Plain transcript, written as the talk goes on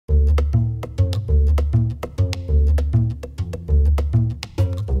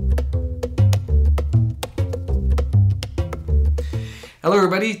Hello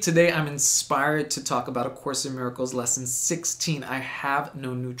everybody, today I'm inspired to talk about A Course in Miracles lesson 16, I have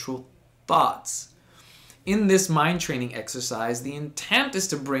no neutral thoughts. In this mind training exercise, the intent is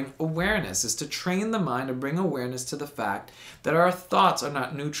to bring awareness, is to train the mind to bring awareness to the fact that our thoughts are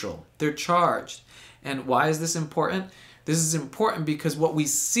not neutral, they're charged. And why is this important? This is important because what we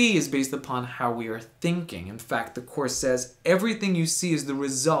see is based upon how we are thinking. In fact, the Course says everything you see is the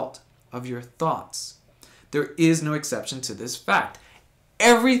result of your thoughts. There is no exception to this fact.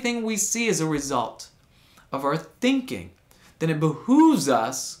 Everything we see is a result of our thinking. Then it behooves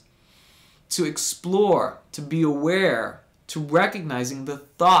us to explore, to be aware, to recognizing the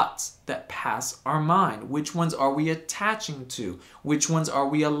thoughts that pass our mind. Which ones are we attaching to? Which ones are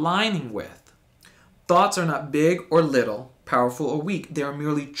we aligning with? Thoughts are not big or little, powerful or weak. They are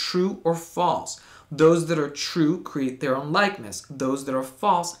merely true or false. Those that are true create their own likeness. Those that are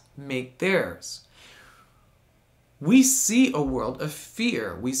false make theirs. We see a world of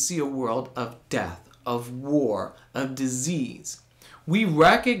fear. We see a world of death, of war, of disease. We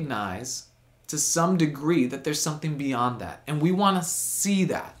recognize to some degree that there's something beyond that, and we want to see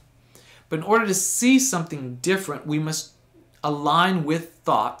that. But in order to see something different, we must align with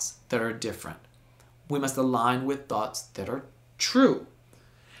thoughts that are different. We must align with thoughts that are true.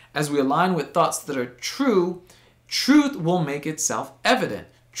 As we align with thoughts that are true, truth will make itself evident.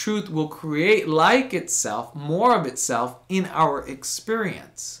 Truth will create like itself, more of itself in our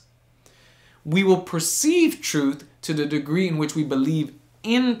experience. We will perceive truth to the degree in which we believe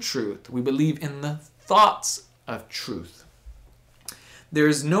in truth. We believe in the thoughts of truth. There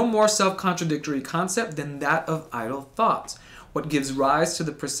is no more self-contradictory concept than that of idle thoughts. What gives rise to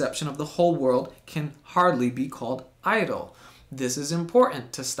the perception of the whole world can hardly be called idle. This is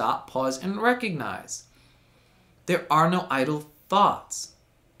important to stop, pause, and recognize. There are no idle thoughts.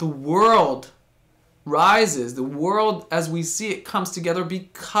 The world rises. The world as we see it comes together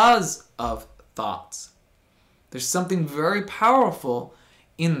because of thoughts. There's something very powerful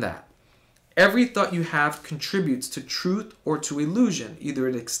in that. Every thought you have contributes to truth or to illusion. Either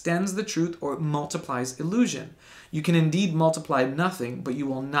it extends the truth or it multiplies illusion. You can indeed multiply nothing, but you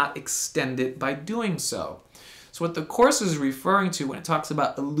will not extend it by doing so. So what the Course is referring to when it talks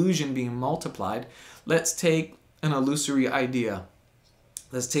about illusion being multiplied, let's take an illusory idea.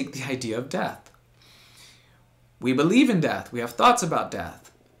 Let's take the idea of death. We believe in death. We have thoughts about death.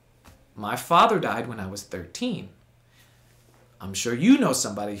 My father died when I was 13. I'm sure you know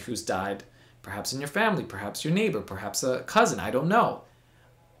somebody who's died, perhaps in your family, perhaps your neighbor, perhaps a cousin, I don't know.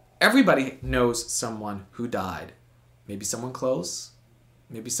 Everybody knows someone who died. Maybe someone close,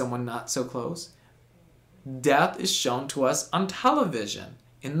 maybe someone not so close. Death is shown to us on television,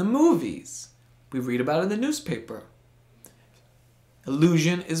 in the movies. We read about it in the newspaper.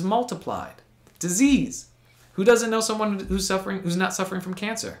 Illusion is multiplied. Disease. Who doesn't know someone who's not suffering from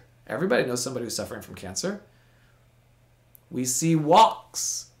cancer? Everybody knows somebody who's suffering from cancer. We see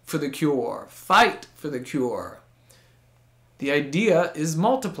walks for the cure, fight for the cure. The idea is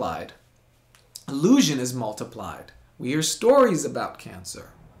multiplied. Illusion is multiplied. We hear stories about cancer.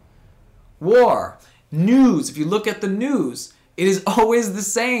 War. News. If you look at the news, it is always the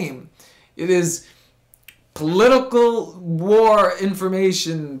same. It is political war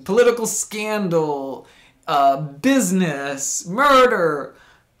information, political scandal, business, murder,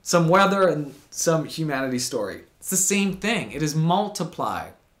 some weather, and some humanity story. It's the same thing. It is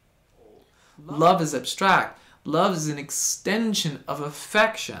multiplied. Love is abstract. Love is an extension of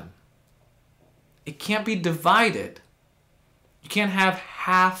affection. It can't be divided. You can't have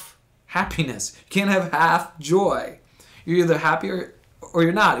half happiness. You can't have half joy. You're either happy or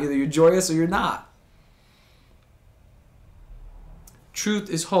you're not. Either you're joyous or you're not. Truth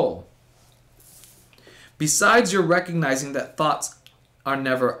is whole. Besides your recognizing that thoughts are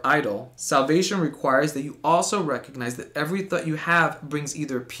never idle, salvation requires that you also recognize that every thought you have brings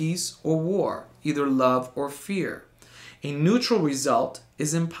either peace or war, either love or fear. A neutral result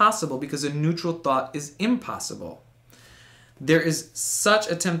is impossible because a neutral thought is impossible. There is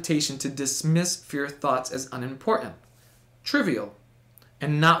such a temptation to dismiss fear thoughts as unimportant, trivial,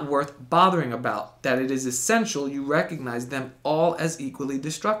 and not worth bothering about, that it is essential you recognize them all as equally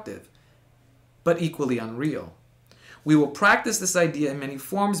destructive, but equally unreal. We will practice this idea in many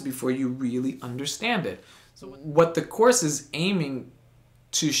forms before you really understand it. So what the Course is aiming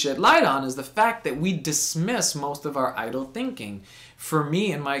to shed light on is the fact that we dismiss most of our idle thinking. For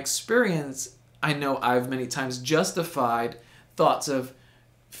me, in my experience, I know I've many times justified thoughts of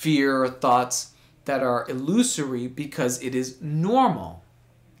fear or thoughts that are illusory because it is normal.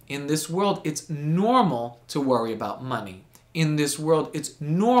 In this world, it's normal to worry about money. In this world, it's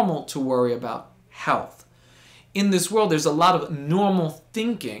normal to worry about health. in this world, there's a lot of normal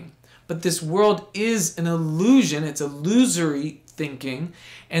thinking, but this world is an illusion. It's illusory thinking.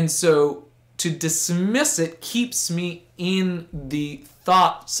 And so to dismiss it keeps me in the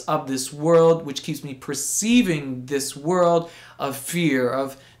thoughts of this world, which keeps me perceiving this world of fear,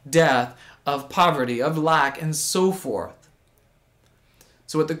 of death, of poverty, of lack, and so forth.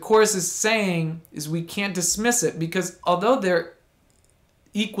 So what the Course is saying is we can't dismiss it, because although they're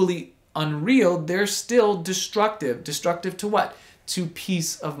equally unreal, they're still destructive. Destructive to what? To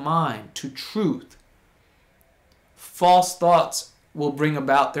peace of mind, to truth. False thoughts will bring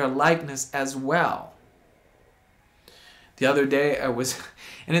about their likeness as well. The other day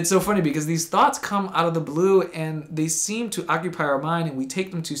and it's so funny because these thoughts come out of the blue and they seem to occupy our mind and we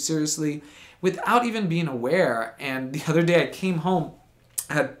take them too seriously without even being aware. And the other day I came home,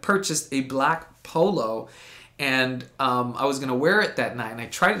 I had purchased a black polo, and I was going to wear it that night, and I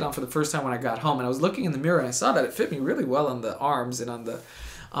tried it on for the first time when I got home, and I was looking in the mirror and I saw that it fit me really well on the arms and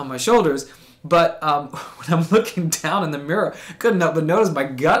on my shoulders. But when I'm looking down in the mirror, I couldn't help but notice my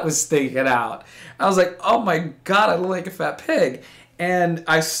gut was sticking out. I was like, oh my God, I look like a fat pig. And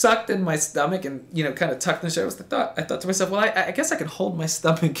I sucked in my stomach and, kind of tucked in the shoulders. I thought to myself, well, I guess I can hold my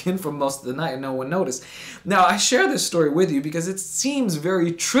stomach in for most of the night and no one noticed. Now, I share this story with you because it seems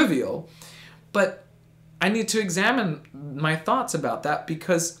very trivial, but I need to examine my thoughts about that,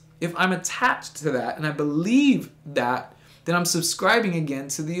 because if I'm attached to that and I believe that, then I'm subscribing again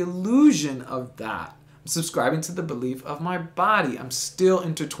to the illusion of that. I'm subscribing to the belief of my body. I'm still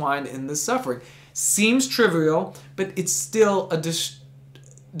intertwined in the suffering. Seems trivial, but it's still a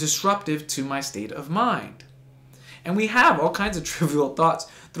disruptive to my state of mind. And we have all kinds of trivial thoughts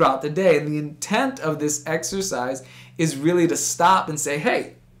throughout the day. And the intent of this exercise is really to stop and say,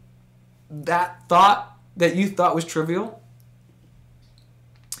 hey, that thought that you thought was trivial,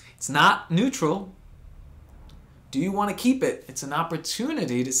 it's not neutral. Do you want to keep it? It's an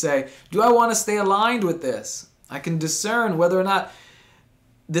opportunity to say, do I want to stay aligned with this? I can discern whether or not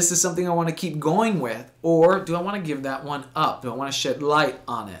this is something I want to keep going with, or do I want to give that one up? Do I want to shed light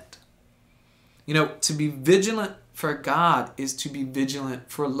on it? To be vigilant for God is to be vigilant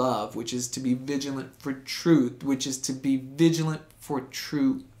for love, which is to be vigilant for truth, which is to be vigilant for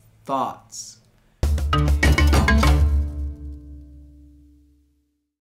true thoughts.